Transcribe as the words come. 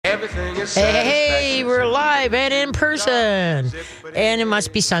Hey, we're live and in person. And it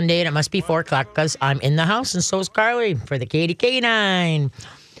must be Sunday and it must be 4 o'clock because I'm in the house and so is Carly for the KDK9.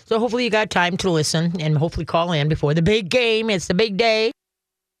 So hopefully you got time to listen and hopefully call in before the big game. It's the big day.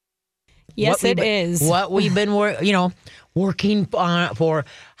 Yes, it is. What we've been, working on for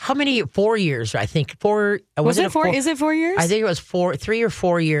how many? 4 years, I think. Was it 4? Is it 4 years? I think it was 3 or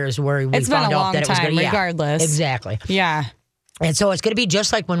 4 years where we found out that it was going to be. Regardless. Exactly. Yeah. And so it's going to be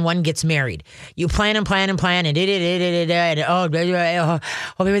just like when one gets married. You plan and plan and plan and hope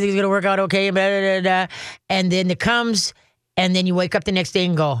everything's going to work out okay. And then it comes, and then you wake up the next day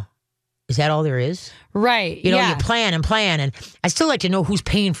and go, is that all there is? Right. You plan and plan. And I still like to know who's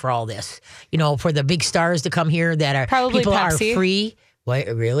paying for all this. For the big stars to come here that are probably people Pepsi. Are free. What,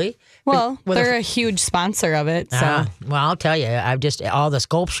 really? Well, they're a huge sponsor of it. So. Well, I'll tell you, I've just all the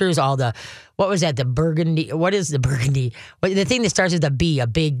sculptures, all the what was that? The burgundy. What is the burgundy? The thing that starts with a B, a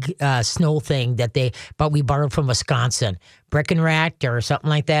big snow thing but we borrowed from Wisconsin, Breckenrath or something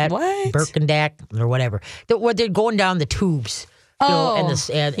like that. What? Birkendack or whatever. They're going down the tubes. And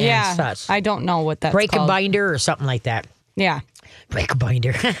such. I don't know what that's Break called. A binder or something like that. Yeah. Break a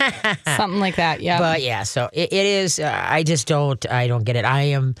binder. Something like that, yeah. But yeah, so it is, I don't get it.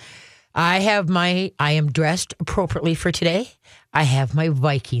 I am dressed appropriately for today. I have my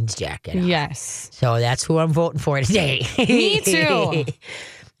Vikings jacket on. Yes. So that's who I'm voting for today. Me too.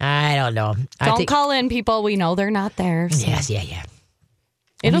 I don't know. Don't call in people. We know they're not there. So. Yes, yeah.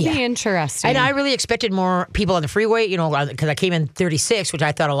 It'll be interesting. And I really expected more people on the freeway, because I came in 36, which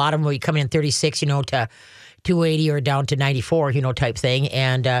I thought a lot of them would be coming in 36, to 280 or down to 94, type thing.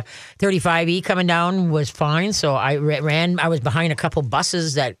 And 35E coming down was fine. So I I was behind a couple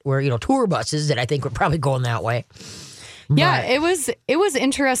buses that were, tour buses that I think were probably going that way. Yeah, it was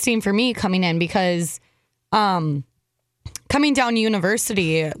interesting for me coming in because coming down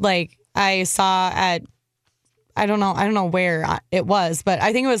University, like I saw at, I don't know where it was, but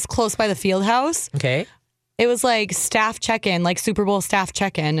I think it was close by the field house. Okay. It was like staff check-in, like Super Bowl staff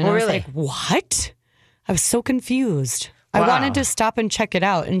check-in. And I was like, what? I was so confused. Wow. I wanted to stop and check it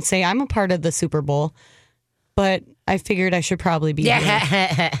out and say, I'm a part of the Super Bowl, but I figured I should probably be here.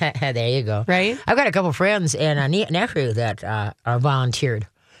 There you go. Right? I've got a couple friends and a nephew that are volunteered,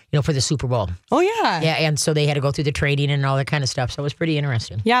 for the Super Bowl. Oh, yeah. Yeah, and so they had to go through the training and all that kind of stuff. So it was pretty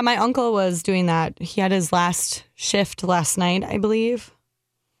interesting. Yeah, my uncle was doing that. He had his last shift last night, I believe.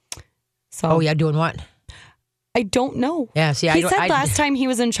 So. Oh, yeah, doing what? I don't know. Yeah, see, he said last time he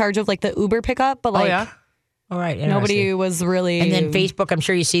was in charge of like the Uber pickup, but like, oh yeah, all right, nobody was really. And then Facebook, I'm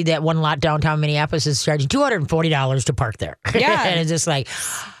sure you see that one lot downtown Minneapolis is charging $240 to park there. Yeah, and it's just like,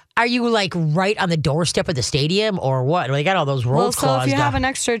 are you like right on the doorstep of the stadium or what? They got all those road claws. So if you have an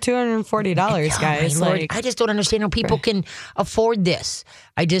extra $240, guys, I just don't understand how people can afford this.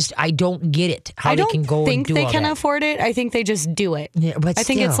 I don't get it. How they can go and do all that. I don't think they can afford it. I think they just do it. Yeah, but I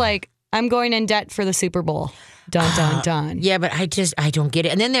think it's like I'm going in debt for the Super Bowl. Dun, dun, dun. Yeah, but I don't get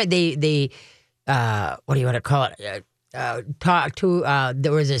it. And then they what do you want to call it? Talk to,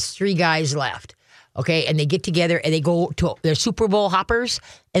 there was this 3 guys left. Okay, and they get together and they go to their Super Bowl hoppers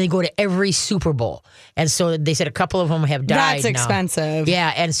and they go to every Super Bowl. And so they said a couple of them have died. That's expensive.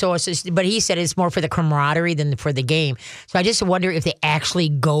 Yeah, and so it's just, but he said it's more for the camaraderie than for the game. So I just wonder if they actually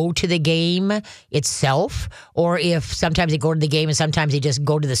go to the game itself, or if sometimes they go to the game and sometimes they just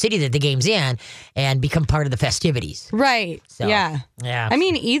go to the city that the game's in and become part of the festivities. Right. So, yeah. I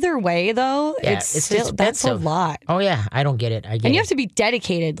mean, either way though, it's still expensive. That's a lot. Oh yeah, I don't get it. And you have to be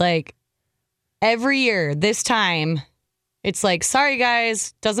dedicated, like. Every year, this time, it's like, sorry,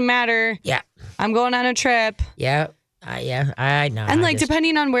 guys, doesn't matter. Yeah. I'm going on a trip. Yeah. I know. And,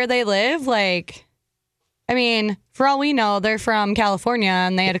 depending on where they live, I mean, for all we know, they're from California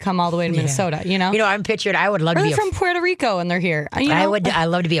and they had to come all the way to Minnesota, I'm pictured, I would love to be from Puerto Rico and they're here. I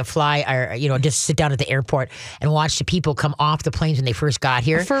love to be a fly or, just sit down at the airport and watch the people come off the planes when they first got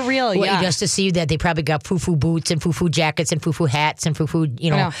here. For real, yeah. Just to see that they probably got foo-foo boots and foo-foo jackets and foo-foo hats and foo-foo,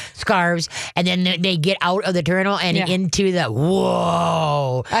 scarves. And then they get out of the terminal and into the,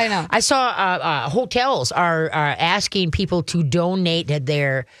 whoa. I know. I saw hotels are asking people to donate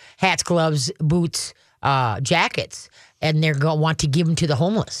their hats, gloves, boots, jackets, and they're going to want to give them to the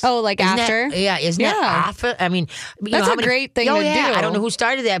homeless. Oh, like after? Isn't that awful? I mean, that's a great thing to do. I don't know who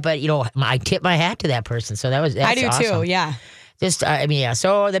started that, but I tip my hat to that person. So that's I do awesome. too. Yeah. Just,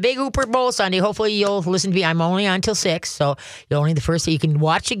 So the big Super Bowl Sunday. Hopefully you'll listen to me. I'm only on till 6, so you're only the first that you can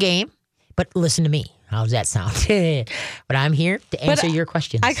watch a game, but listen to me. How's that sound? But I'm here to answer your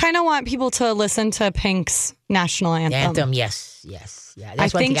questions. I kind of want people to listen to Pink's national anthem. Yes. Yeah,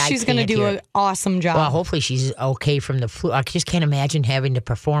 that's I think she's going to do an awesome job. Well, hopefully she's okay from the flu. I just can't imagine having to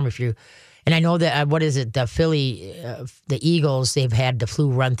perform if you. And I know that what is it? The Philly, the Eagles. They've had the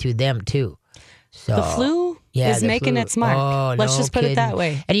flu run through them too. So the flu is making its mark. Oh, Let's just put it that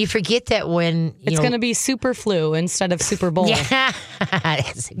way. And you forget that when it's going to be Super Flu instead of Super Bowl. Yeah,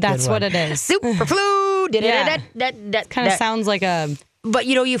 that's what it is. Super Flu. That kind of sounds like a. But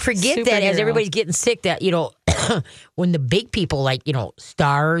you forget that as everybody's getting sick, that when the big people like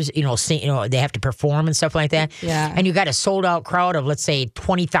stars, sing, they have to perform and stuff like that. Yeah. And you got a sold out crowd of let's say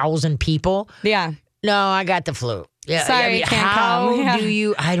 20,000 people. Yeah. No, I got the flu. Yeah. Sorry, can't how come. do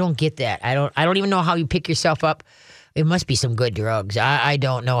you? I don't get that. I don't even know how you pick yourself up. It must be some good drugs. I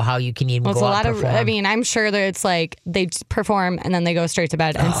don't know how you can even go out and perform. I mean, I'm sure that it's like they perform and then they go straight to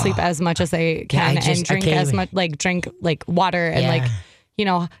bed and sleep as much as they can and drink as much, drink water and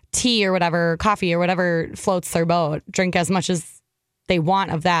tea or whatever, coffee or whatever floats their boat. Drink as much as they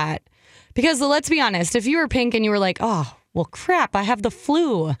want of that. Because let's be honest, if you were Pink and you were like, oh, well, crap, I have the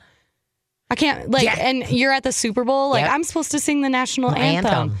flu. I can't, and you're at the Super Bowl, I'm supposed to sing the national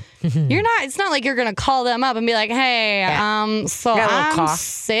anthem. You're not, it's not like you're going to call them up and be like, hey, so I'm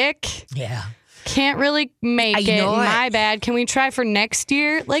sick. Yeah. Can't really make it. My bad. Can we try for next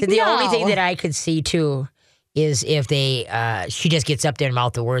year? The only thing that I could see, too, is if she just gets up there and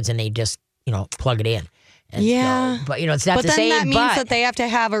mouth the words and they just, plug it in. And yeah. So, but, it's not the same. But then that means that they have to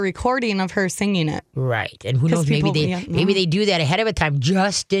have a recording of her singing it. Right. And who knows, maybe they do that ahead of a time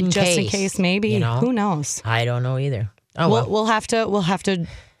just in case. Just in case, maybe. Who knows? I don't know either. Oh, well. We'll have to,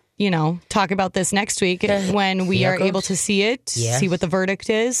 talk about this next week when we are able to see it, see what the verdict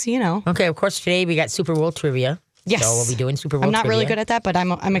is, Okay, of course, today we got Super Bowl trivia. Yes. So we'll be doing Super Bowl I'm not trivia. really good at that, but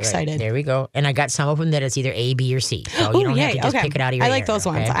I'm excited. Right, there we go. And I got some of them that it's either A, B, or C. So you don't have to just pick it out of your I like those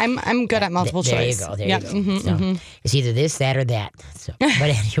ones. I'm good at multiple choice. There you go. Mm-hmm, it's either this, that, or that. So, but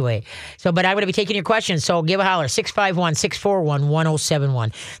anyway. But I'm going to be taking your questions. So give a holler.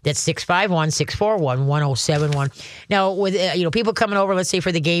 651-641-1071. That's 651-641-1071. Now, with people coming over, let's say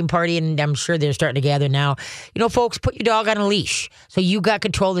for the game party, and I'm sure they're starting to gather now. Folks, put your dog on a leash so you got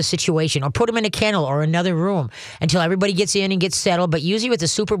control of the situation, or put him in a kennel or another room until everybody gets in and gets settled. But usually with the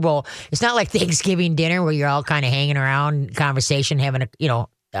Super Bowl, it's not like Thanksgiving dinner where you're all kind of hanging around, conversation, having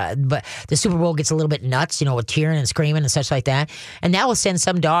but the Super Bowl gets a little bit nuts, with cheering and screaming and such like that. And that will send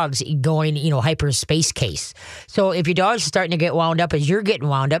some dogs going, hyperspace case. So if your dog's starting to get wound up as you're getting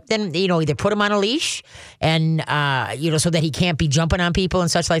wound up, then, either put him on a leash and, so that he can't be jumping on people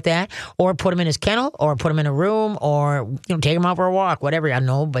and such like that, or put him in his kennel, or put him in a room, or, take him out for a walk, whatever. I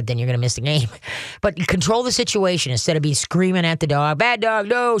know, but then you're going to miss the game. But control the situation instead of being screaming at the dog, bad dog,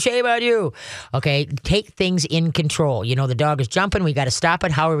 no, shame on you. Okay, take things in control. The dog is jumping, we got to stop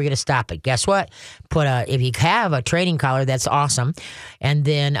it. How are we going to stop it? Guess what? If you have a training collar, that's awesome. And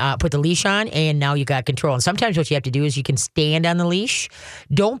then put the leash on, and now you got control. And sometimes what you have to do is you can stand on the leash.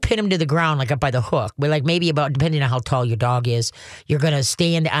 Don't pin him to the ground up by the hook. But maybe depending on how tall your dog is, you're going to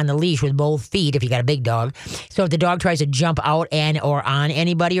stand on the leash with both feet if you got a big dog. So if the dog tries to jump out or on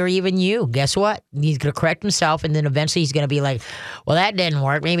anybody or even you, guess what? He's going to correct himself, and then eventually he's going to be like, well, that didn't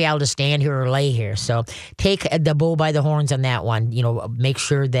work. Maybe I'll just stand here or lay here. So take the bull by the horns on that one. Make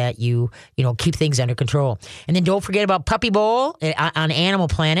sure that you keep things under control. And then don't forget about Puppy Bowl on Animal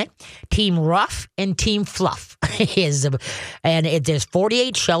Planet. Team Rough and Team Fluff there's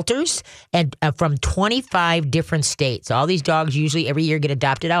 48 shelters and from 25 different states. All these dogs usually every year get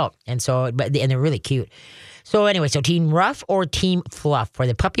adopted out, and they're really cute. So anyway, Team Rough or Team Fluff for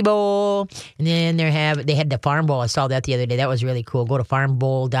the Puppy Bowl. And then they had the Farm Bowl. I saw that the other day. That was really cool. Go to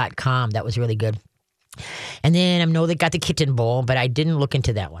farmbowl.com. That was really good. And then I know they got the Kitten Bowl, but I didn't look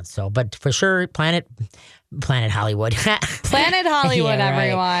into that one. But for sure, Planet Hollywood. Planet Hollywood, yeah, right.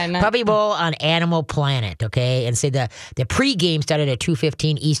 Everyone. Puppy Bowl on Animal Planet, okay? And say the pregame started at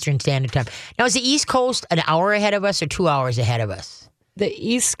 2:15 Eastern Standard Time. Now, is the East Coast an hour ahead of us or 2 hours ahead of us? The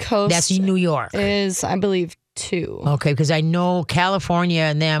East Coast. That's New York. Is, I believe, 2. Okay, because I know California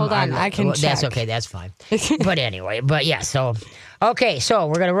and them. Hold on, I can check. That's okay, that's fine. But anyway, so... Okay, so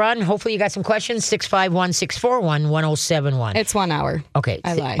we're going to run. Hopefully you got some questions. 651-641-1071. It's 1 hour. Okay.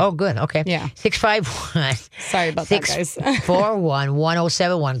 I lied. Oh, good. Okay. Yeah. 651. Sorry about that, guys.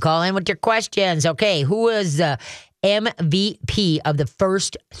 641-1071. Call in with your questions. Okay, who was the MVP of the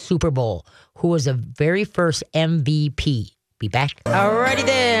first Super Bowl? Who was the very first MVP? Be back. Alrighty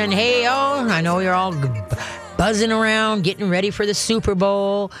then. Hey, y'all. I know you're all buzzing around, getting ready for the Super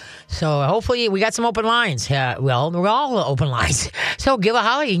Bowl. So hopefully we got some open lines. Well, we're all open lines. So give a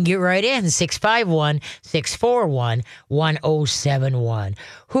holler. You can get right in. 651-641-1071.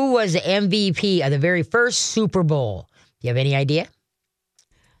 Who was the MVP of the very first Super Bowl? Do you have any idea?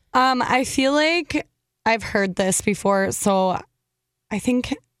 I feel like I've heard this before. So I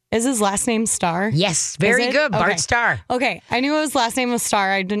think... Is his last name Starr? Yes, very good. Bart Starr. Okay, I knew his last name was Starr.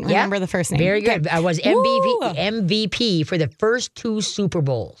 I didn't remember the first name. Very good. I was MVP for the first 2 Super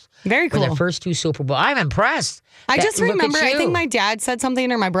Bowls. Very cool. For the first 2 Super Bowls. I'm impressed. I just remember, I think my dad said something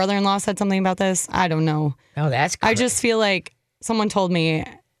or my brother-in-law said something about this. I don't know. Oh, that's cool. I just feel like someone told me,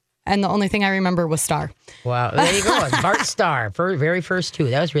 and the only thing I remember was Starr. Wow, there you go. Bart Starr, very first 2.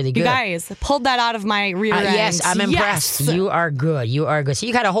 That was really good. You guys pulled that out of my rear end. Yes, I'm impressed. Yes. You are good. So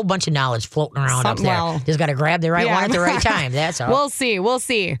you got a whole bunch of knowledge floating around up there. Just got to grab the right one at the right time. That's all. We'll see.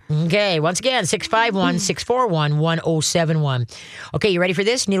 Okay, once again, 651-641-1071. Okay, you ready for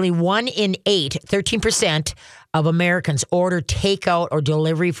this? Nearly 1 in 8, 13% of Americans order takeout or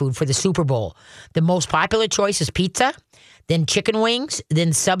delivery food for the Super Bowl. The most popular choice is pizza, then chicken wings,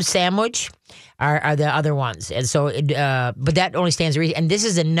 then sub sandwich are the other ones. And so, but that only stands to reason. And this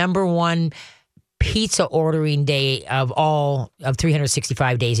is the number 1 pizza ordering day of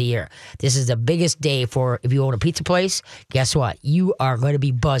 365 days a year. This is the biggest day for, if you own a pizza place, guess what? You are going to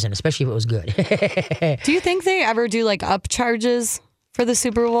be buzzing, especially if it was good. Do you think they ever do like upcharges for the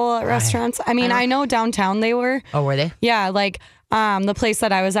Super Bowl at restaurants? I mean, I know downtown they were. Oh, were they? Yeah, like the place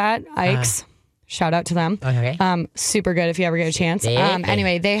that I was at, Ike's. Shout out to them. Okay. Super good if you ever get a chance.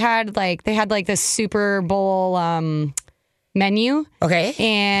 Anyway, they had like this Super Bowl menu. Okay.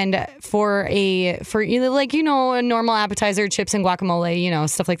 And for either like, a normal appetizer, chips and guacamole,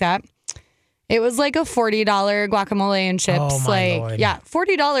 stuff like that. It was like a $40 guacamole and chips. Oh my Lord. Yeah,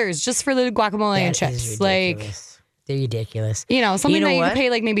 $40 just for the guacamole and chips. They're ridiculous. Something that you could pay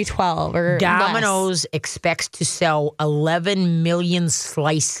like maybe 12 or Domino's less. Expects to sell 11 million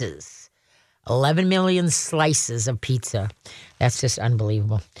slices. 11 million slices of pizza. That's just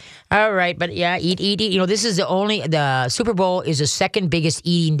unbelievable. All right, but yeah, eat. This is the Super Bowl is the second biggest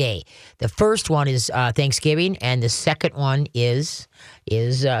eating day. The first one is Thanksgiving, and the second one is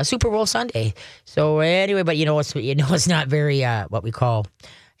Super Bowl Sunday. So anyway, but it's not very what we call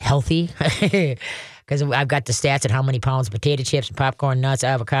healthy. Because I've got the stats at how many pounds of potato chips and popcorn, nuts,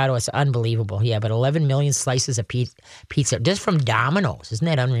 avocado. It's unbelievable. Yeah, but 11 million slices of pizza just from Domino's. Isn't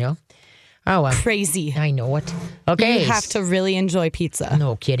that unreal? Oh, well. Crazy. I know it. Okay. You have to really enjoy pizza.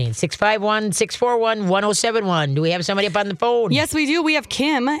 No kidding. 651-641-1071. Do we have somebody up on the phone? Yes, we do. We have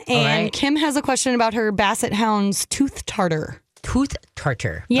Kim. And Kim has a question about her Basset Hound's tooth tartar. Tooth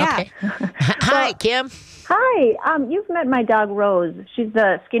tartar. Yeah. Okay. Hi, Kim. Hi. You've met my dog, Rose. She's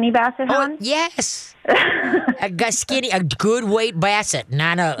the skinny Basset Hound. Oh, yes. a good weight Basset,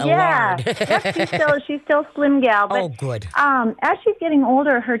 not a lard. Yep, she's still slim gal. But, good. As she's getting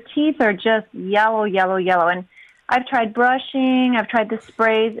older, her teeth are just yellow. And I've tried brushing. I've tried the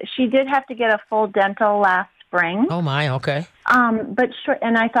sprays. She did have to get a full dental last spring. Oh, my. Okay.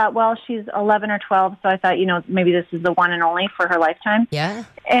 And I thought, well, she's 11 or 12, so I thought, maybe this is the one and only for her lifetime. Yeah.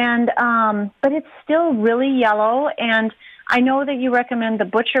 And, but it's still really yellow, and I know that you recommend the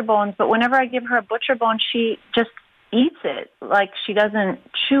butcher bones, but whenever I give her a butcher bone, she just eats it. Like, she doesn't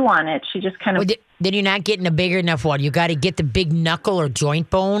chew on it. She just kind of... Then you're not getting a big enough one. You got to get the big knuckle or joint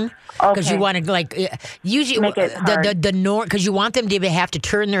bone because you want to usually make it hard. Because you want them to have to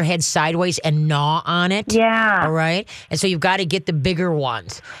turn their head sideways and gnaw on it. Yeah. All right. And so you've got to get the bigger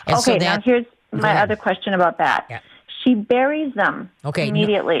ones. And now here's my other question about that. Yeah. She buries them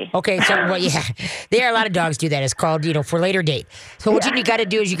immediately. There are a lot of dogs do that. It's called, for later date. So what you got to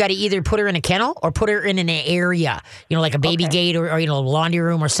do is you got to either put her in a kennel or put her in an area, like a baby gate or laundry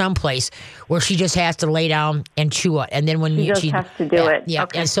room or someplace where she just has to lay down and chew it. And then when she has to do it. Yeah.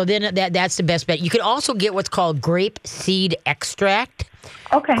 Okay. And so then that's the best bet. You can also get what's called grape seed extract.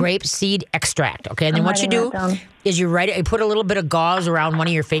 Okay. Grape seed extract. Okay. And then what you do is you put a little bit of gauze around one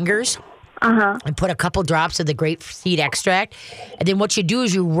of your fingers. And put a couple drops of the grape seed extract. And then what you do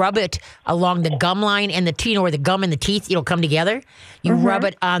is you rub it along the gum line and the teeth, where the gum and the teeth, come together. You rub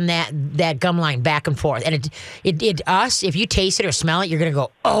it on that gum line back and forth. And if you taste it or smell it, you're going to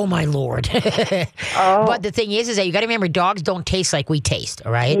go, oh, my Lord. But the thing is that you got to remember, dogs don't taste like we taste,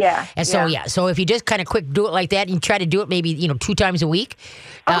 all right? Yeah. And so, so if you just kind of quick do it like that and you try to do it maybe, 2 times a week,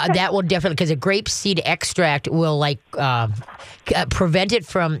 that will definitely, because the grape seed extract will prevent it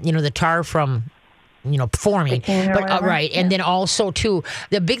from, the tar from forming. But right, Yeah. and then also too,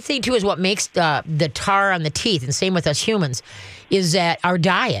 the big thing too is what makes the tar on the teeth, and same with us humans, is that our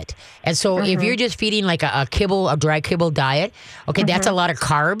diet. And so if you're just feeding like a dry kibble diet, okay, that's a lot of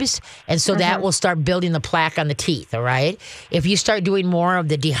carbs, and so that will start building the plaque on the teeth. All right, if you start doing more of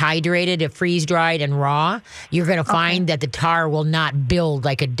the dehydrated, freeze dried, and raw, you're going to find that the tar will not build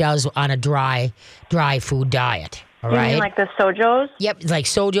like it does on a dry food diet. All right. You mean like the Sojos? Yep, like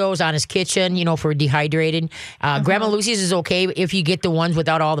Sojo's, Honest Kitchen, for dehydrated. Grandma Lucy's is okay if you get the ones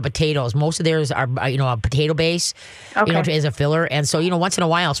without all the potatoes. Most of theirs are, a potato base, as a filler. And so, once in a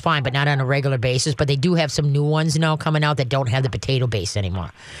while it's fine, but not on a regular basis. But they do have some new ones now coming out that don't have the potato base anymore.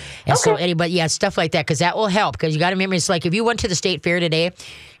 And so, stuff like that, because that will help. Because you got to remember, it's like if you went to the state fair today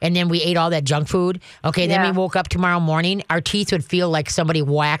and then we ate all that junk food, then we woke up tomorrow morning, our teeth would feel like somebody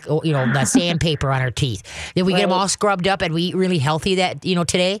whacked, the sandpaper on our teeth. Then we get them all scrubbed up and we eat really healthy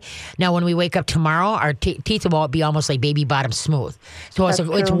today. Now, when we wake up tomorrow, our teeth will be almost like baby bottom smooth. So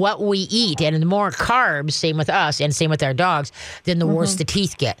it's what we eat. And the more carbs, same with us and same with our dogs, then the worse the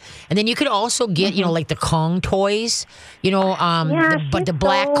teeth get. And then you could also get, like the Kong toys, but the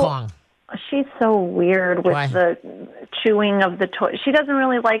black Kong. She's so weird with the chewing of the toy. She doesn't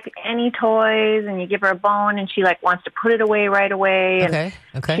really like any toys, and you give her a bone, and she wants to put it away right away. And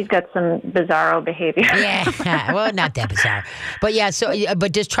she's got some bizarro behavior. Yeah, well, not that bizarre, but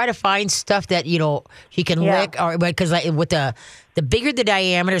but just try to find stuff that she can lick, or because with the bigger the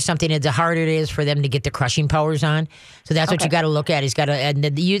diameter of something is, the harder it is for them to get the crushing powers on. So that's what you got to look at. And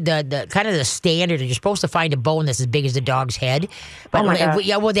the kind of the standard, you're supposed to find a bone that's as big as the dog's head. But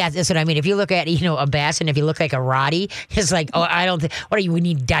that's what I mean. If you look at a Basset, if you look like a Roddy, it's like, I don't think. What are you? We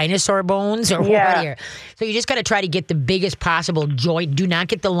need dinosaur bones or what here? So you just got to try to get the biggest possible joint. Do not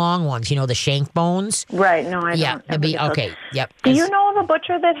get the long ones. The shank bones. Right. No, I don't. Yeah. Okay. Yep. Do you know of a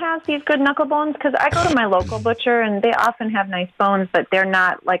butcher that has these good knuckle bones? Because I go to my local butcher, and they often have nice bones, but they're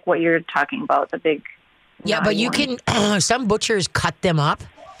not like what you're talking about, the big. Yeah, but you can. Some butchers cut them up,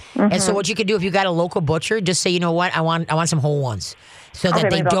 and so what you can do if you got a local butcher, just say, you know what, I want some whole ones, so that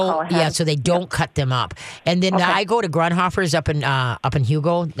they don't. Yeah, so they don't cut them up. And then I go to Grunhofer's up in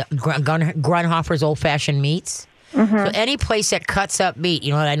Hugo. Grunhofer's Old Fashioned Meats. So any place that cuts up meat,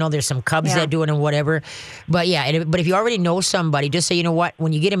 I know there's some Cubs that do it and whatever, but but if you already know somebody, just say, you know what,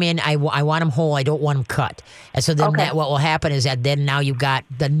 when you get them in, I want them whole, I don't want them cut. And so then what will happen is that then now you've got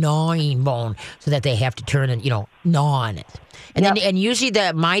the gnawing bone, so that they have to turn and gnaw on it. And then usually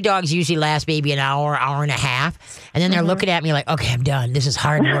my dogs usually last maybe an hour and a half, and then they're looking at me like, okay, I'm done. This is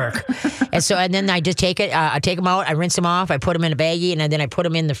hard work. and then I just take it. I take them out. I rinse them off. I put them in a baggie, and then I put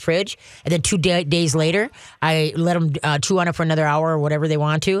them in the fridge. And then 2 days later, I let them chew on it for another hour or whatever they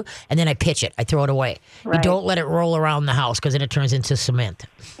want to, and then I pitch it. I throw it away. Right. You don't let it Roll around the house, because then it turns into cement.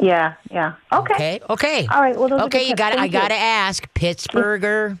 Yeah. Okay. All right. Well, those I gotta ask,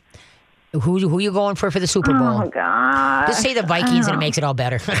 Pittsburgher. Who you going for the Super Bowl? Oh, God. Just say the Vikings and it makes it all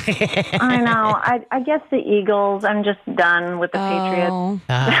better. I know. I guess the Eagles. I'm just done with the Patriots.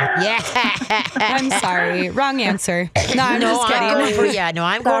 I'm sorry. Wrong answer. No, I'm just kidding.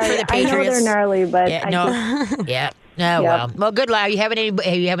 I'm going for the Patriots. I know they're gnarly, but Well, good luck. Are you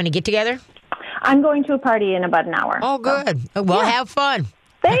having a get together? I'm going to a party in about an hour. Oh, good. Well, have fun.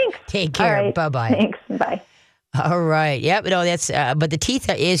 Thanks. Take care. Right. Bye-bye. Thanks. Bye. All right. Yep. That's. But the teeth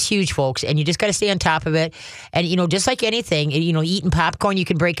is huge, folks, and you just got to stay on top of it. And just like anything, eating popcorn, you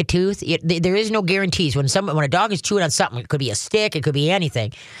can break a tooth. There is no guarantees when a dog is chewing on something. It could be a stick. It could be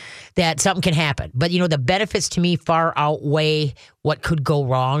anything. That something can happen. But, the benefits to me far outweigh what could go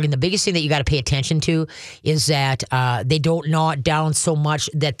wrong. And the biggest thing that you got to pay attention to is that they don't gnaw it down so much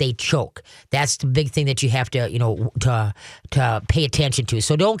that they choke. That's the big thing that you have to, to pay attention to.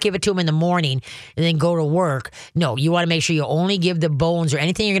 So don't give it to them in the morning and then go to work. No, you want to make sure you only give the bones or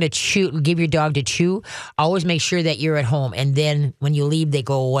anything you're going to give your dog to chew. Always make sure that you're at home. And then when you leave, they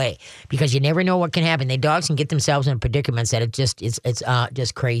go away, because you never know what can happen. The dogs can get themselves in predicaments that it's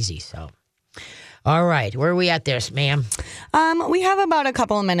just crazy. So. All right. Where are we at there, ma'am? We have about a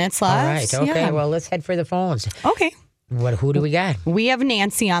couple of minutes left. All right. Okay. Yeah. Well, let's head for the phones. Okay. Who do we got? We have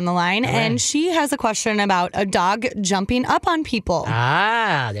Nancy on the line, and she has a question about a dog jumping up on people.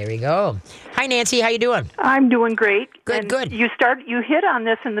 There we go. Hi, Nancy. How you doing? I'm doing great. Good. You hit on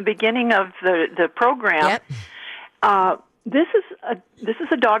this in the beginning of the program. Yep. This is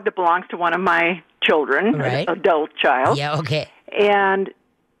a dog that belongs to one of my children, right. An adult child. Yeah. Okay. And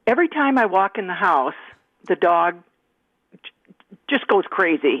every time I walk in the house, the dog just goes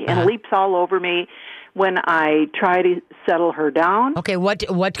crazy and leaps all over me when I try to settle her down. Okay, what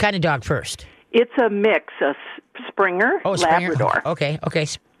kind of dog first? It's a mix, a Springer, Springer. Labrador. Okay.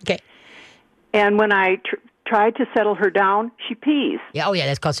 And when I tried to settle her down, she pees. Yeah. Oh, yeah.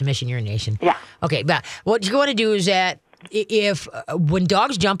 That's called submission urination. Yeah. Okay. But what you want to do is that if when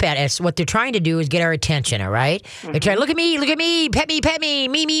dogs jump at us, what they're trying to do is get our attention. All right. They're trying to look at me, pet me,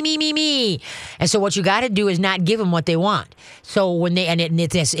 me. And so what you got to do is not give them what they want. So when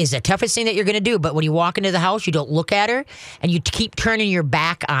this is the toughest thing that you're going to do. But when you walk into the house, you don't look at her and you keep turning your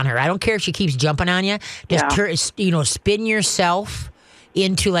back on her. I don't care if she keeps jumping on you. Just spin yourself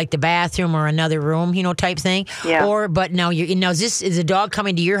into like the bathroom or another room, type thing. Yeah. But now is the dog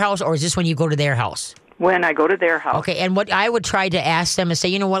coming to your house, or is this when you go to their house? When I go to their house. Okay, and what I would try to ask them is say,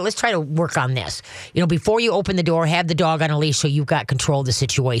 you know what, let's try to work on this. Before you open the door, have the dog on a leash so you've got control of the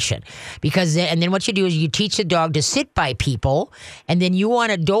situation. And then what you do is you teach the dog to sit by people, and then you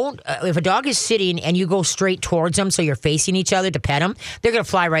want to if a dog is sitting and you go straight towards them so you're facing each other to pet them, they're going to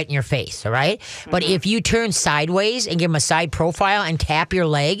fly right in your face, all right? Mm-hmm. But if you turn sideways and give them a side profile and tap your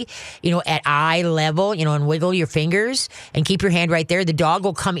leg, at eye level, and wiggle your fingers and keep your hand right there, the dog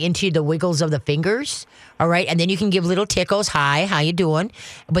will come into the wiggles of the fingers. All right, and then you can give little tickles. Hi, how you doing?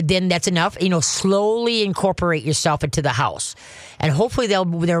 But then that's enough. Slowly incorporate yourself into the house, and hopefully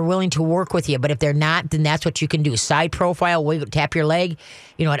they're willing to work with you. But if they're not, then that's what you can do: side profile, wiggle, tap your leg,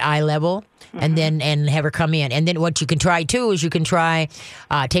 at eye level, and then have her come in. And then what you can try too is you can try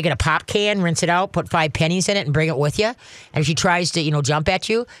taking a pop can, rinse it out, put 5 pennies in it, and bring it with you. And if she tries to jump at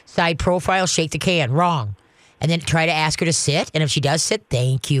you, side profile, shake the can. Wrong. And then try to ask her to sit. And if she does sit,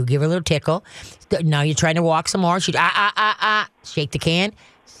 thank you. Give her a little tickle. Now you're trying to walk some more. She'd shake the can,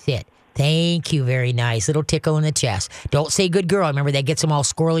 sit. Thank you. Very nice. Little tickle in the chest. Don't say good girl. Remember, that gets them all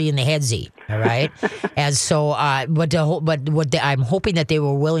squirrely in the headsy. All right? And so, I'm hoping that they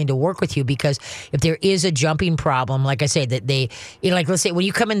were willing to work with you, because if there is a jumping problem, like I say, that they, let's say when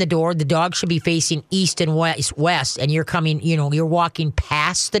you come in the door, the dog should be facing east and west, and you're coming, you're walking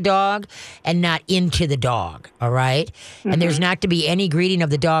past the dog and not into the dog. All right? Mm-hmm. And there's not to be any greeting of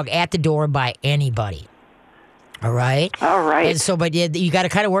the dog at the door by anybody. All right. And so, but you got to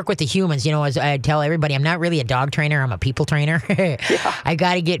kind of work with the humans. As I tell everybody, I'm not really a dog trainer. I'm a people trainer. Yeah. I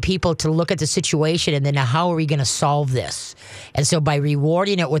got to get people to look at the situation and then how are we going to solve this? And so by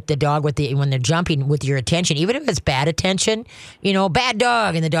rewarding it with the dog, when they're jumping with your attention, even if it's bad attention, bad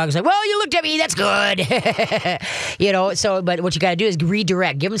dog, and the dog's like, well, you looked at me, that's good. So, but what you got to do is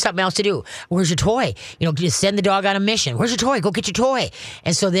redirect, give them something else to do. Where's your toy? Just send the dog on a mission. Where's your toy? Go get your toy.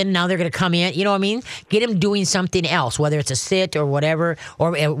 And so then now they're going to come in, you know what I mean? Get them doing something else, whether it's a sit or whatever,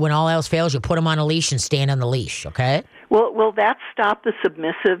 or when all else fails, you put them on a leash and stand on the leash, okay? Well, will that stop the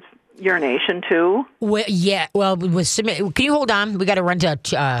submissive urination too? Well, yeah. Well, can you hold on? We got to run to...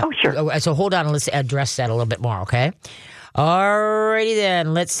 oh, sure. So hold on and let's address that a little bit more, okay? Alrighty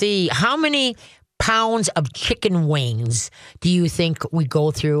then. Let's see. How many pounds of chicken wings do you think we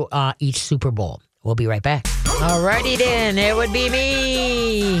go through each Super Bowl? We'll be right back. Alrighty then. It would be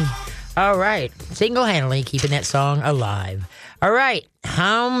me. All right. Single-handedly keeping that song alive. All right.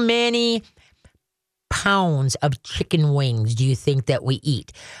 How many pounds of chicken wings do you think that we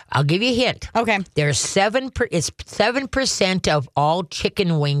eat? I'll give you a hint. Okay. There's 7% of all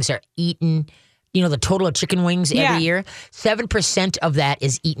chicken wings are eaten, the total of chicken wings every year. 7% of that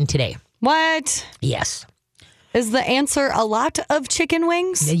is eaten today. What? Yes. Is the answer a lot of chicken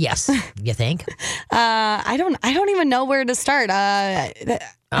wings? Yes. You think? I don't even know where to start.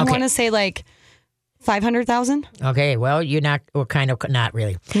 I want to say like 500,000. Okay, well, you're not, or kind of not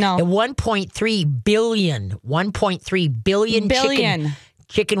really. No. 1.3 billion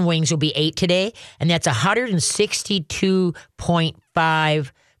chicken wings will be ate today, and that's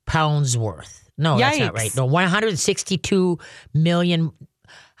 162.5 pounds worth. No, Yikes. That's not right. No, 162 million.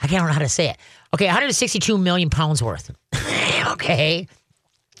 I don't know how to say it. Okay, 162 million pounds worth. Okay.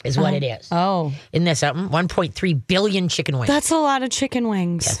 Is what it is. Oh. Isn't that something? 1.3 billion chicken wings. That's a lot of chicken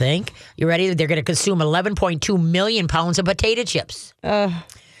wings. You think? You ready? They're going to consume 11.2 million pounds of potato chips.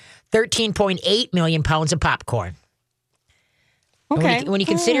 13.8 million pounds of popcorn. Okay. When you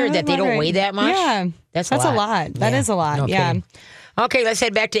consider that they don't weigh that much, that's a lot. That is a lot. No kidding. Okay, let's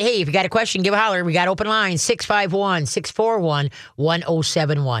head back to, hey, if you got a question, give a holler. We got open line,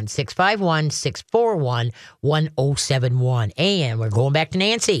 651-641-1071. 651-641-1071. And we're going back to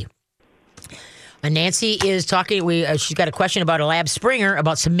Nancy. And Nancy is talking, she's got a question about a lab Springer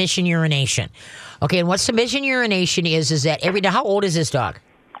about submission urination. Okay, and what submission urination is that how old is this dog?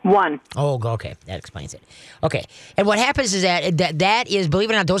 1. Oh, okay. That explains it. Okay. And what happens is that is, believe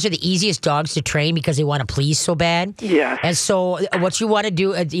it or not, those are the easiest dogs to train because they want to please so bad. Yes. And so what you want to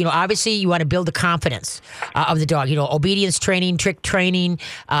do, obviously you want to build the confidence of the dog. Obedience training, trick training,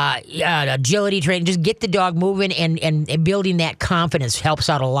 agility training. Just get the dog moving and building that confidence helps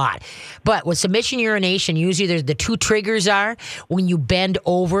out a lot. But with submission urination, usually there's the 2 triggers are when you bend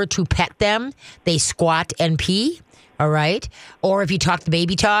over to pet them, they squat and pee. All right. Or if you talk the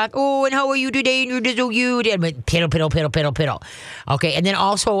baby talk, oh, and how are you today? And you're just so cute. And piddle, piddle, piddle, piddle, piddle. Okay. And then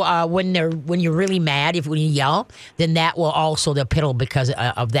also when you're really mad, when you yell, then that will also the piddle because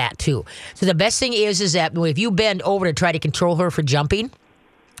of that too. So the best thing is that if you bend over to try to control her for jumping,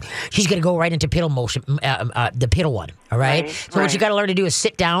 she's going to go right into piddle motion, the piddle one. All right. So what you got to learn to do is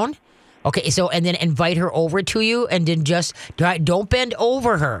sit down. Okay. So and then invite her over to you, and then just don't bend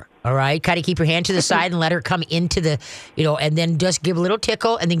over her. All right, kind of keep your hand to the side and let her come into the, and then just give a little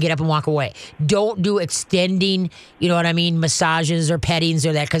tickle and then get up and walk away. Don't do extending, massages or pettings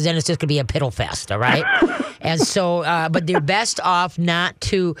or that, because then it's just going to be a piddle fest, all right? And so, but they're best off not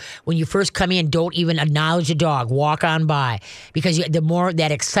to, when you first come in, don't even acknowledge the dog. Walk on by, because the more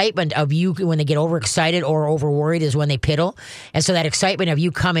that excitement of you, when they get overexcited or over worried, is when they piddle. And so that excitement of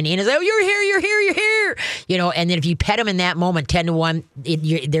you coming in is like, oh, you're here, you're here, you're here. And then if you pet them in that moment, 10 to 1,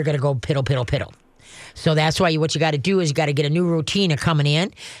 they're going to go piddle, piddle, piddle. So that's why what you got to do is you got to get a new routine of coming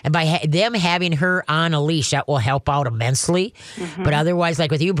in, and by them having her on a leash, that will help out immensely. Mm-hmm. But otherwise,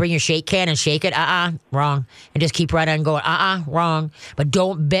 like with you, bring your shake can and shake it. Wrong. And just keep right on going. Wrong. But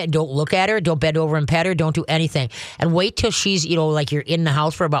don't look at her. Don't bend over and pet her. Don't do anything. And wait till she's, like you're in the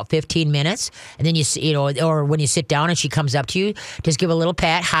house for about 15 minutes, and then or when you sit down and she comes up to you, just give a little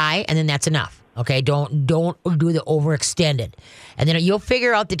pat, hi, and then that's enough. Okay, don't do the overextended. And then you'll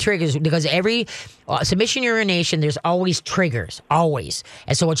figure out the triggers, because every submission urination, there's always triggers, always.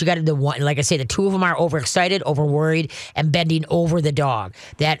 And so what you got to do, like I say, the 2 of them are overexcited, overworried, and bending over the dog.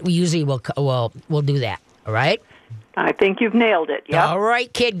 That we usually will do that. All right? I think you've nailed it. Yep. All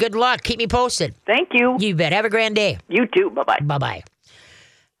right, kid. Good luck. Keep me posted. Thank you. You bet. Have a grand day. You too. Bye-bye. Bye-bye.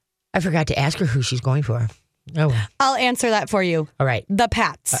 I forgot to ask her who she's going for. Oh, I'll answer that for you. All right. The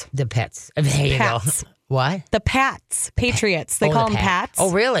Pats. The Pets. There you Pats. go. What? The Pats. Patriots. They call them Pats.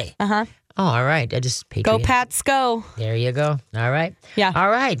 Oh, really? Uh-huh. Oh, all right. I just Go Pats, go. There you go. All right. Yeah. All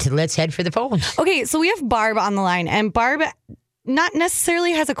right. Let's head for the phones. Okay, so we have Barb on the line, and Barb not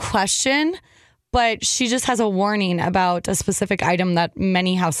necessarily has a question, but she just has a warning about a specific item that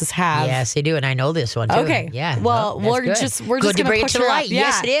many houses have. Yes, they do, and I know this one too. Okay. Yeah. Well, we're good. just good going to bring it push to her light. up. Yeah.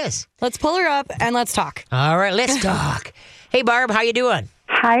 Yes, it is. Let's pull her up and let's talk. All right, let's talk. Hey, Barb, how you doing?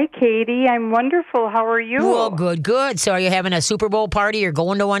 Hi, Katie. I'm wonderful. How are you? Well, good. So are you having a Super Bowl party or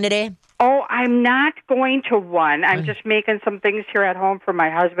going to one today? Oh, I'm not going to one. I'm just making some things here at home for my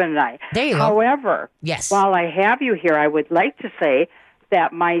husband and I. There you go. However, yes. While I have you here, I would like to say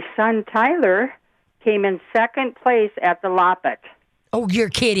that my son, Tyler, came in second place at the Loppet. Oh, you're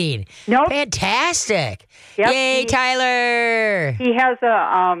kidding. Nope. Fantastic. Yep, Yay, Tyler. He has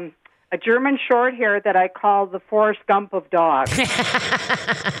a German short hair that I call the Forrest Gump of dogs.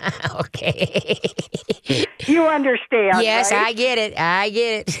 Okay. You understand, yes, right? I get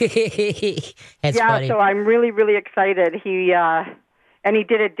it. That's funny. So I'm really, really excited. He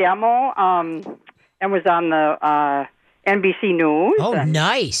did a demo and was on the NBC News. Oh,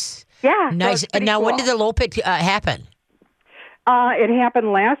 nice. Yeah. Nice. So and now, cool. when did the Lopet happen? It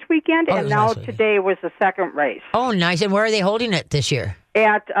happened last weekend, Oh, it and was now last weekend. today was the second race. Oh, nice. And where are they holding it this year?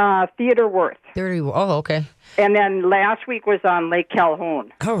 At Theodore Worth. 30. Oh, okay. And then last week was on Lake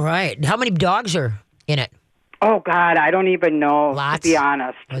Calhoun. All right. How many dogs are in it? Oh, God, I don't even know, Lots? to be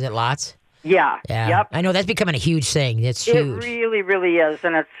honest. Was it lots? Yeah. Yeah. Yep. I know that's becoming a huge thing. It's It huge. really, really is,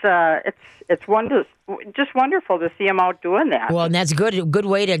 and it's just wonderful to see him out doing that. Well, and that's good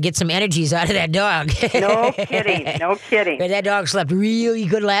way to get some energies out of that dog. No kidding. No kidding. That dog slept really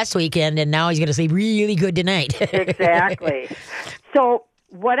good last weekend, and now he's going to sleep really good tonight. Exactly. So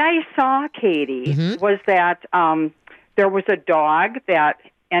what I saw, Katie, Mm-hmm. was that there was a dog that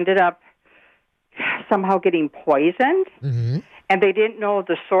ended up somehow getting poisoned, Mm-hmm. and they didn't know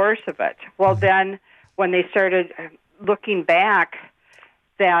the source of it. Well, then when they started looking back,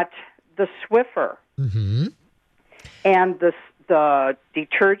 that the Swiffer Mm-hmm. and the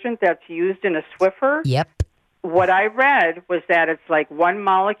detergent that's used in a Swiffer, Yep. what I read was that it's like one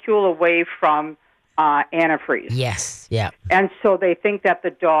molecule away from antifreeze. Yes. Yep. And so they think that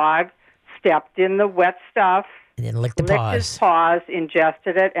the dog stepped in the wet stuff, And then lick the licked paws. his paws,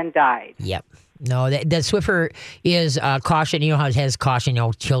 ingested it, and died. Yep. No, the Swiffer is caution. You know how it has caution,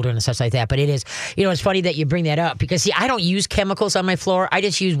 children and such like that. But it is, it's funny that you bring that up because, see, I don't use chemicals on my floor. I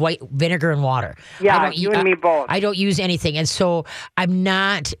just use white vinegar and water. Yeah, you and me both. I don't use anything. And so I'm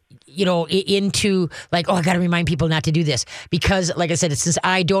not, into like, I got to remind people not to do this because, like I said,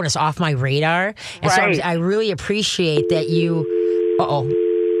 it's off my radar. And so I really appreciate that you,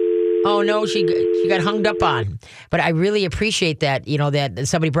 oh no, she got hung up on. But I really appreciate that, that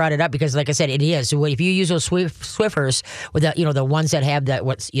somebody brought it up because, like I said, it is. So if you use those Swiffers with the ones that have that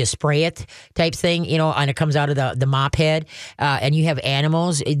what you spray it type thing, and it comes out of the mop head, and you have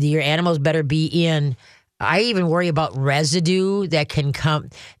animals, your animals better be in. I even worry about residue that can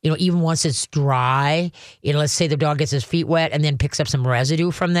come, even once it's dry. Let's say the dog gets his feet wet and then picks up some residue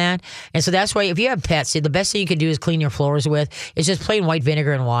from that. And so that's why if you have pets, the best thing you can do is clean your floors with is just plain white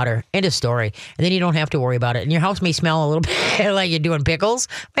vinegar and water. End of story. And then you don't have to worry about it. And your house may smell a little bit like you're doing pickles.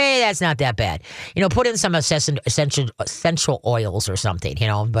 Hey, that's not that bad. Put in some essential oils or something,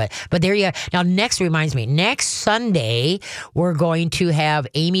 But there you go. Now, next Sunday, we're going to have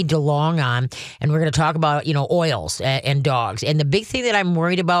Amy DeLong on, and we're going to talk about oils and dogs. And the big thing that I'm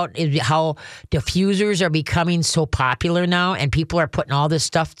worried about is how diffusers are becoming so popular now, and people are putting all this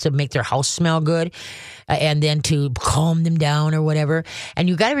stuff to make their house smell good and then to calm them down or whatever. And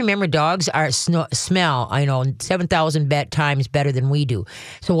you got to remember, dogs smell 7,000 times better than we do.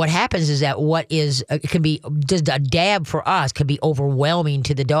 So what happens is that it can be just a dab for us can be overwhelming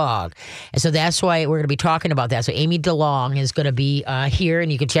to the dog. And so that's why we're going to be talking about that. So Amy DeLong is going to be here, and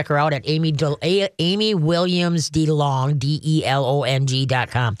you can check her out at Amy Williams DeLong,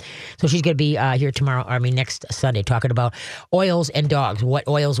 DELONG.com. So she's going to be here next Sunday, talking about oils and dogs, what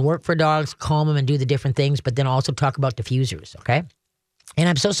oils work for dogs, calm them and do the different things, but then also talk about diffusers, okay? And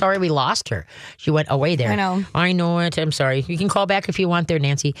I'm so sorry we lost her. She went away there. I know it. I'm sorry. You can call back if you want there,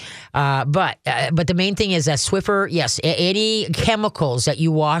 Nancy. But the main thing is that Swiffer, yes, any chemicals that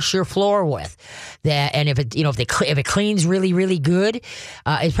you wash your floor with, and if it cleans really, really good,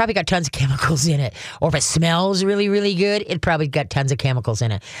 it's probably got tons of chemicals in it. Or if it smells really, really good, it probably got tons of chemicals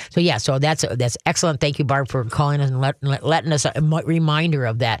in it. So yeah, so that's excellent. Thank you, Barb, for calling us and letting us a reminder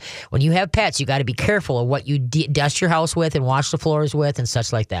of that. When you have pets, you got to be careful of what you dust your house with and wash the floors with and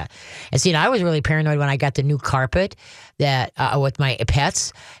such like that. And see, I was really paranoid when I got the new carpet that with my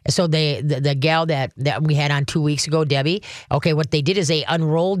pets. So the gal that we had on 2 weeks ago, Debbie, okay, what they did is they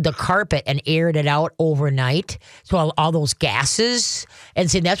unrolled the carpet and aired it out overnight. So all those gases, and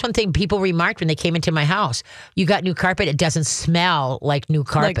see, that's one thing people remarked when they came into my house. You got new carpet, it doesn't smell like new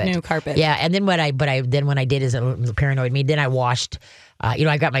carpet. Like new carpet. Yeah, and then when I did is paranoid me, then I washed.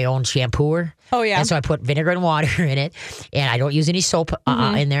 I got my own shampooer. Oh, yeah. And so I put vinegar and water in it, and I don't use any soap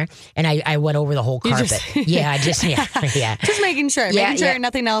in there. And I went over the whole carpet. Yeah. Just making sure.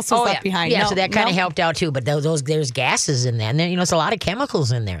 Nothing else was left behind. Yeah, so that kind of helped out too. But there's gases in there. And then, it's a lot of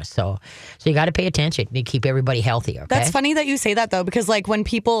chemicals in there. So you got to pay attention to keep everybody healthy, okay? That's funny that you say that, though, because like when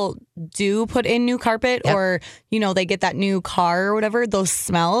people do put in new carpet or, they get that new car or whatever, those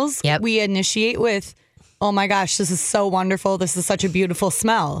smells, we initiate with, oh my gosh, this is so wonderful. This is such a beautiful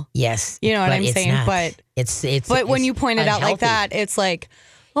smell. Yes. You know what I'm saying? Not. But it's when you point it out like that, it's like,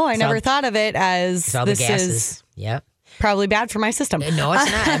 oh, I never thought of it as this is probably bad for my system. No,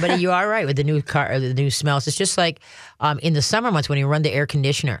 it's not. But you are right with the new car, the new smells. It's just like in the summer months when you run the air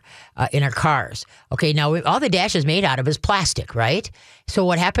conditioner in our cars. Okay, now all the dash is made out of is plastic, right? So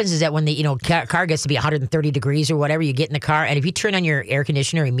what happens is that when the car gets to be 130 degrees or whatever, you get in the car, and if you turn on your air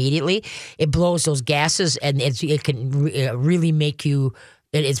conditioner immediately, it blows those gases, and it can really make you.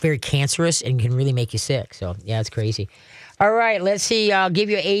 It's very cancerous and can really make you sick. So yeah, it's crazy. All right, let's see. I'll give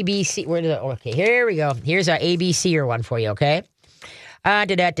you an ABC. Okay, here we go. Here's our ABCer one for you, okay?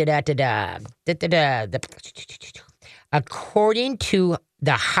 According to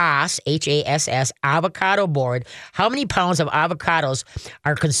the Hass, Hass, avocado board, how many pounds of avocados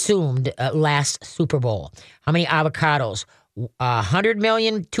are consumed last Super Bowl? How many avocados? 100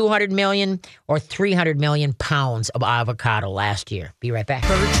 million, 200 million, or 300 million pounds of avocado last year. Be right back.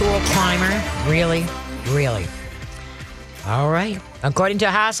 Virtual climber. Really? All right. According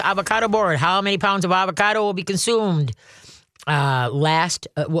to Haas Avocado Board, how many pounds of avocado will be consumed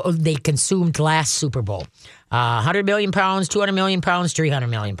they consumed last Super Bowl? 100 million pounds, 200 million pounds, 300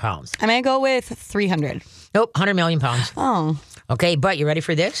 million pounds. I'm going to go with 300. Nope, 100 million pounds. Oh. Okay, but you ready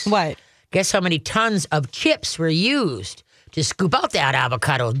for this? What? Guess how many tons of chips were used to scoop out that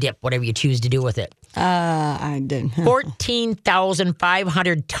avocado dip, whatever you choose to do with it? I didn't.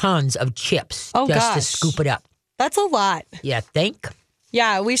 14,500 tons of chips to scoop it up. That's a lot. Yeah, think.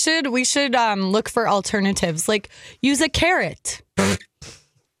 Yeah, we should look for alternatives. Like use a carrot.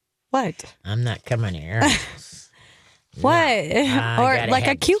 What? I'm not coming here. What? Or like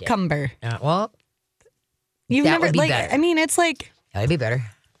a cucumber. Well, you've that never would be like. better. I mean, it's like That'd be better.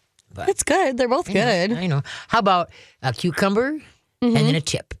 But it's good. They're both good. I know. How about a cucumber and then a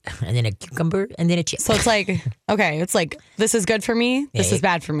chip, and then a cucumber and then a chip? So it's like, okay, it's like this is good for me. This is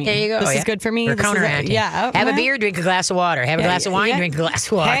bad for me. There you go. This is good for me. We're this is counteracting. yeah. Have a beer, drink a glass of water. Have a glass of wine, drink a glass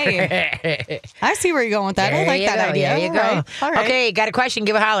of water. Hey, I see where you're going with that. There I like you that go. idea. There you go. All right. Okay, got a question?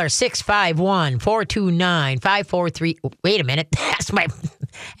 Give a holler. 651-429-543. Wait a minute.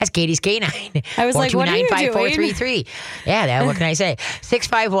 That's Katie's K9. I was like, what are you doing? 5433. Yeah, what can I say?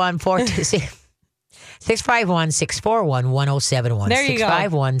 651-641-1071. There you go.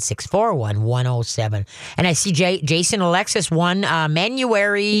 651-641-1071. And I see Jason Alexis won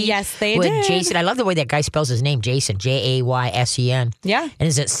Manuary. Yes, they with did. Jason. I love the way that guy spells his name, Jason. Jaysen. Yeah. And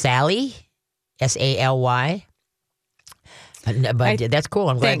is it Sally? Sally? But that's cool.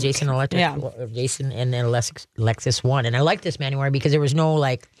 I'm glad Jason and Alexis won. And I like this Manuary because there was no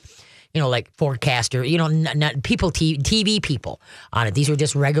like forecaster, not people, TV people on it. These were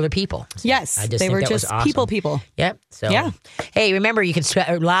just regular people. So yes, they were just awesome. people. Yep. So, yeah. Hey, remember, you can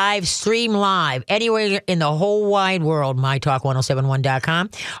stream live anywhere in the whole wide world,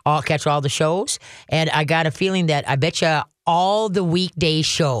 mytalk1071.com. Catch all the shows. And I got a feeling that I bet you all the weekday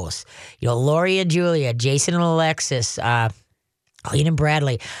shows, Lori and Julia, Jason and Alexis, Ian and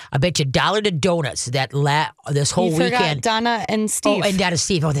Bradley. I bet you $1 to Donuts this whole you forgot weekend. Donna and Steve. Oh, and Donna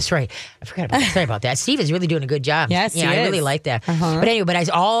Steve. Oh, that's right. I forgot about that. Sorry about that. Steve is really doing a good job. Yes, yeah, he I is. really like that. Uh-huh. But anyway,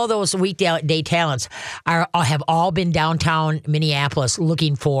 all those weekday talents have all been downtown Minneapolis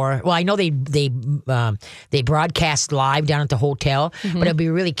looking for. Well, I know they broadcast live down at the hotel, but I'd be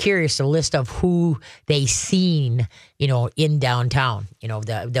really curious the list of who they seen. In downtown.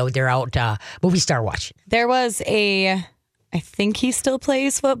 They're out movie star watching. There was I think he still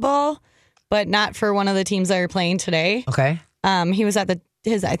plays football, but not for one of the teams that are playing today. Okay. He was at I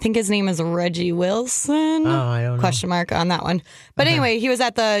think his name is Reggie Wilson. Oh, I don't know. Question mark on that one. But anyway, he was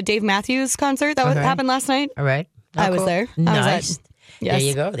at the Dave Matthews concert that happened last night. All right. I was there. Nice. Yes. There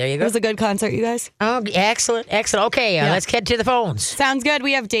you go. It was a good concert, you guys. Oh, excellent. Okay, let's get to the phones. Sounds good.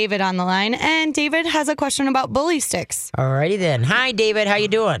 We have David on the line, and David has a question about bully sticks. All righty then. Hi, David. How you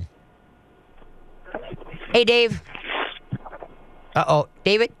doing? Hey, Dave. Uh-oh.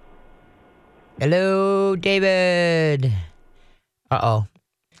 David? Hello, David. Uh-oh.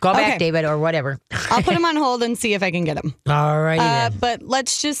 Call back, David, or whatever. I'll put him on hold and see if I can get him. All righty then. But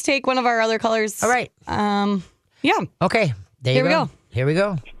let's just take one of our other callers. All right. Yeah. Okay. Here we go. Here we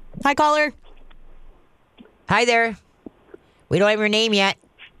go. Hi, caller. Hi there. We don't have your name yet.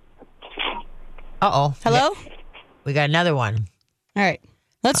 Uh-oh. Hello? We got another one. All right.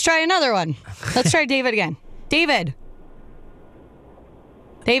 Let's try another one. Let's try David again. David.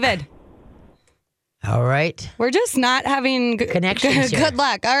 All right. We're just not having connections. Good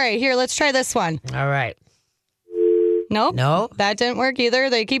luck. All right, here, let's try this one. All right. Nope. No. That didn't work either.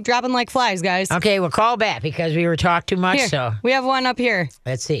 They keep dropping like flies, guys. Okay, we'll call back because we were talking too much. Here, so we have one up here.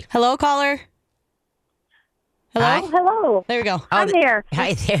 Let's see. Hello, caller. Hello. Hi. Hello. There we go. I'm there.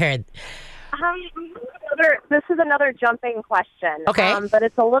 Hi there. This is another jumping question. Okay. But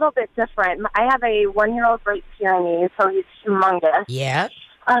it's a little bit different. I have a 1-year-old Great Pyrenees, so he's humongous. Yeah.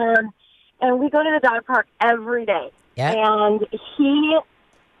 And we go to the dog park every day. Yeah. And he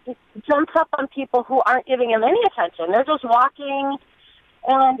jumps up on people who aren't giving him any attention. They're just walking.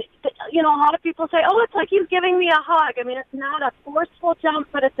 And, a lot of people say, oh, it's like he's giving me a hug. I mean, it's not a forceful jump,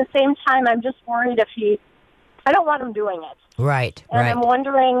 but at the same time, I'm just worried I don't want him doing it. Right, and I'm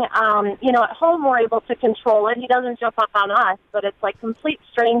wondering, at home we're able to control it. He doesn't jump up on us, but it's like complete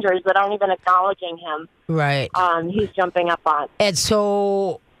strangers that aren't even acknowledging him. Right. He's jumping up on. And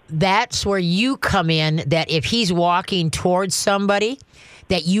so that's where you come in, that if he's walking towards somebody,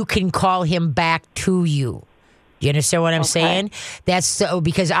 that you can call him back to you. Do you understand what I'm saying? That's so,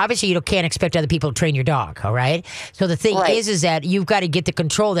 because obviously you can't expect other people to train your dog, all right? So the thing is that you've got to get the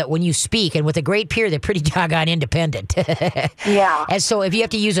control that when you speak, and with a Great Pyr, they're pretty doggone independent. Yeah. And so if you have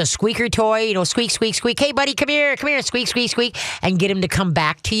to use a squeaker toy, squeak, squeak, squeak, hey, buddy, come here, squeak, squeak, squeak, and get him to come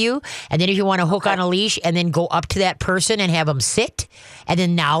back to you. And then if you want to hook on a leash and then go up to that person and have them sit, and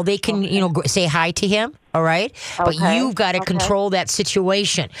then now they can, say hi to him. All right. But you've got to control that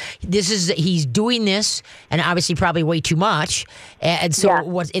situation. He's doing this, and obviously probably way too much. And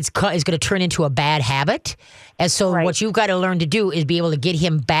so it's going to turn into a bad habit. And so what you've got to learn to do is be able to get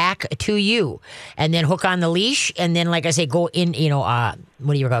him back to you, and then hook on the leash, and then, like I say, go in,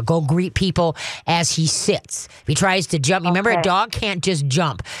 go greet people as he sits. If he tries to jump, remember a dog can't just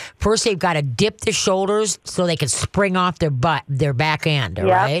jump. First, they've got to dip their shoulders so they can spring off their back end, all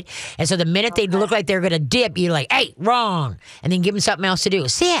right? And so the minute they look like they're going to dip, you're like, hey, wrong. And then give them something else to do.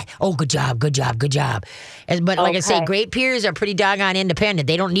 Sit. Oh, good job. But like I say, Great Pyrenees are pretty doggone independent.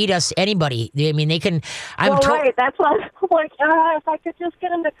 They don't need us, anybody. I mean, they can. Right. That's why I'm like, if I could just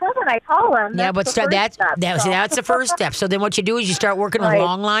get him to come and I call him. Yeah, but that's the first step. So then what you do is you start working with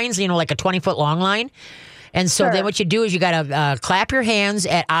long lines, like a 20-foot long line. And so then what you do is you got to clap your hands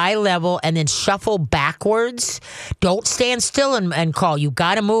at eye level and then shuffle backwards. Don't stand still and call. You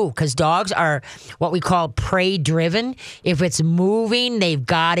got to move because dogs are what we call prey driven. If it's moving, they've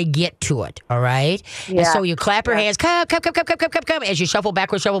got to get to it. All right. Yeah. And so you clap your hands, come, as you shuffle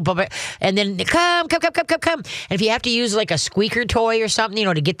backwards, and then come. And if you have to use like a squeaker toy or something,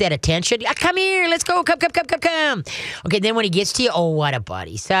 to get that attention, come here, let's go, come. Okay. Then when he gets to you, oh, what a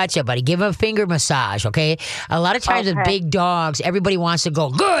buddy, such a buddy. Give him a finger massage. Okay. A lot of times with big dogs, everybody wants to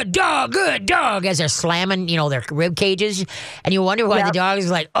go, good dog, as they're slamming, their rib cages. And you wonder why the dog is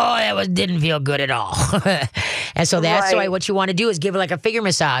like, oh, didn't feel good at all. And so that's why what you want to do is give it like a finger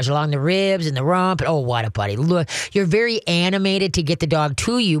massage along the ribs and the rump. Oh, what a buddy. Look, you're very animated to get the dog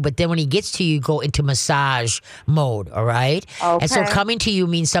to you, but then when he gets to you, go into massage mode, all right? Okay. And so coming to you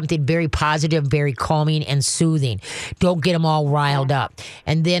means something very positive, very calming and soothing. Don't get them all riled up.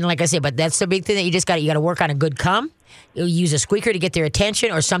 And then, like I said, but that's the big thing that you got to work on a good come. You'll use a squeaker to get their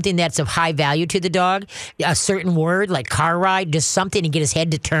attention or something that's of high value to the dog. A certain word like car ride, just something to get his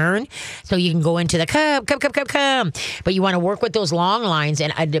head to turn so you can go into the come. But you want to work with those long lines.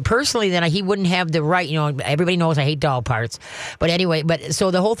 And personally, then he wouldn't have the right, everybody knows I hate dog parts. But anyway, so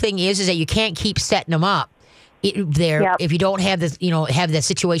the whole thing is that you can't keep setting them up if you don't have this, have the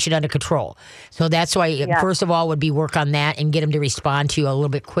situation under control. So that's why, first of all, would be work on that and get him to respond to you a little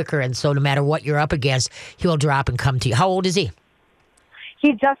bit quicker. And so no matter what you're up against, he'll drop and come to you. How old is he?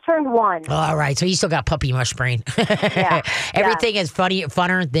 He just turned 1. All right. So he's still got puppy mush brain. Everything is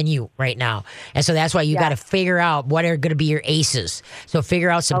funner than you right now. And so that's why you got to figure out what are going to be your aces. So figure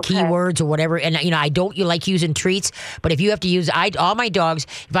out some keywords or whatever. And, I don't like using treats, but if you have to use, all my dogs,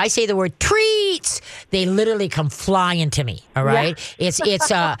 if I say the word treats, they literally come flying to me. All right. Yeah.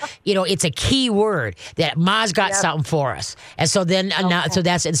 It's a key word that Ma's got something for us. And so then, so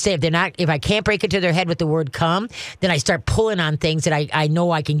that's, instead, if I can't break it to their head with the word come, then I start pulling on things that I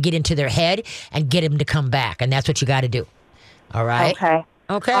know I can get into their head and get them to come back. And that's what you got to do. All right?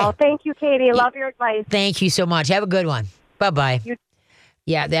 Okay. Oh, thank you, Katie. Love your advice. Thank you so much. Have a good one. Bye-bye.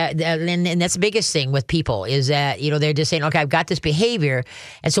 Yeah, and that's the biggest thing with people is that, they're just saying, okay, I've got this behavior.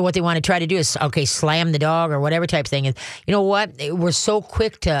 And so what they want to try to do is, slam the dog or whatever type thing. And you know what? We're so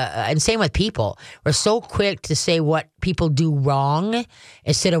quick to, and same with people, we're so quick to say what people do wrong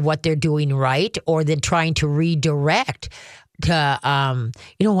instead of what they're doing right, or then trying to redirect to,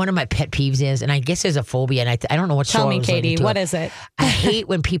 one of my pet peeves is, and I guess there's a phobia, and I don't know what. Tell me, Katie, what is it? I hate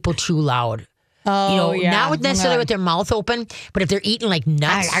when people chew loud. Oh, not necessarily with their mouth open, but if they're eating like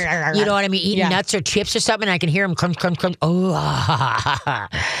nuts, you know what I mean? Eating nuts or chips or something, I can hear them crunch, crunch, crunch. Oh,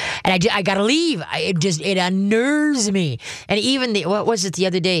 and I got to leave. It unnerves me. And even what was it the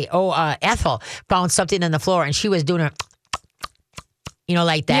other day? Ethel found something on the floor and she was doing a,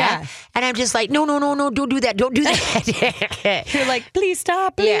 like that. Yeah. And I'm just like, no, don't do that. Don't do that. You're like, please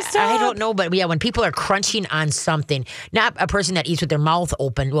stop, stop. I don't know. But when people are crunching on something, not a person that eats with their mouth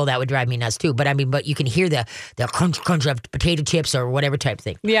open, well, that would drive me nuts too. But you can hear the crunch, crunch of potato chips or whatever type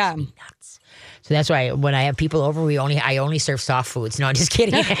thing. Yeah. Nuts. So that's why when I have people over, I only serve soft foods. No, I'm just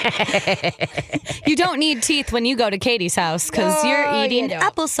kidding. You don't need teeth when you go to Katie's house because you're eating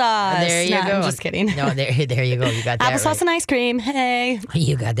applesauce. There you go. I'm just kidding. No, there you go. You got that applesauce right. and ice cream. Hey,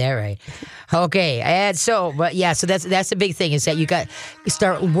 you got that right. Okay, so that's the big thing is that you got to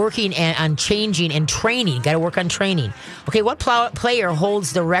start working on changing and training. You got to work on training. Okay, what player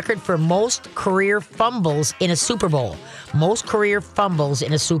holds the record for most career fumbles in a Super Bowl? Most career fumbles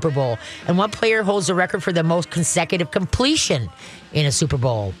in a Super Bowl. And what player holds the record for the most consecutive completion in a Super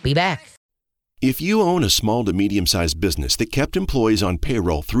Bowl? Be back. If you own a small to medium-sized business that kept employees on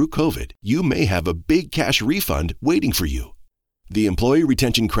payroll through COVID, you may have a big cash refund waiting for you. The Employee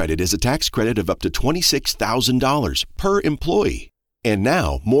Retention Credit is a tax credit of up to $26,000 per employee. And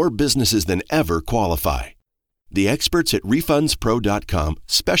now, more businesses than ever qualify. The experts at RefundsPro.com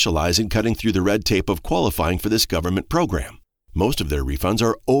specialize in cutting through the red tape of qualifying for this government program. Most of their refunds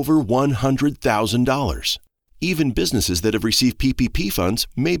are over $100,000. Even businesses that have received PPP funds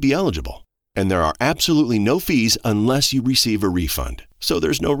may be eligible. And there are absolutely no fees unless you receive a refund. So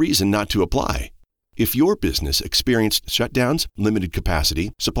there's no reason not to apply. If your business experienced shutdowns, limited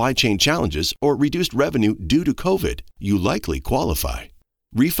capacity, supply chain challenges, or reduced revenue due to COVID, you likely qualify.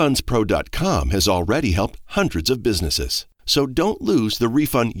 RefundsPro.com has already helped hundreds of businesses. So don't lose the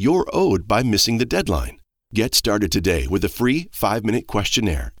refund you're owed by missing the deadline. Get started today with a free 5-minute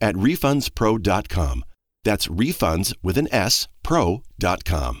questionnaire at RefundsPro.com. That's refunds with an S,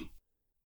 pro.com.